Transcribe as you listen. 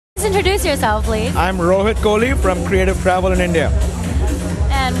Introduce yourself, please. I'm Rohit Kohli from Creative Travel in India.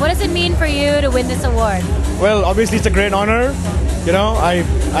 And what does it mean for you to win this award? Well, obviously it's a great honor. You know, I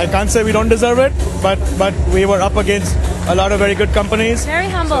can't say we don't deserve it, but we were up against a lot of very good companies. Very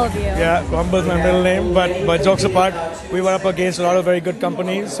humble of you. Yeah, humble is my middle name, but jokes apart, we were up against a lot of very good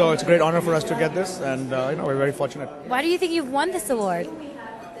companies, so it's a great honor for us to get this, and we're very fortunate. Why do you think you've won this award?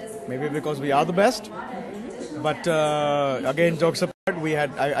 Maybe because we are the best, but again, jokes apart,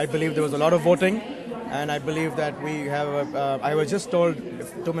 I believe there was a lot of voting, and I believe that we have. I was just told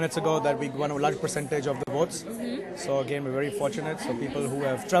 2 minutes ago that we won a large percentage of the votes. So again, we're very fortunate. So people who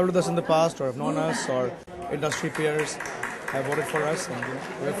have traveled with us in the past, or have known us, or industry peers, have voted for us, and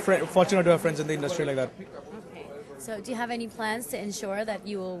we're fortunate to have friends in the industry like that. Okay. So do you have any plans to ensure that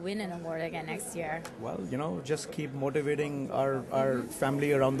you will win an award again next year? Well, just keep motivating our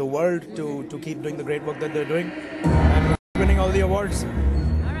family around the world to keep doing the great work that they're doing, and winning all the awards.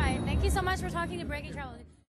 All right. Thank you so much for talking to Breaking Travel.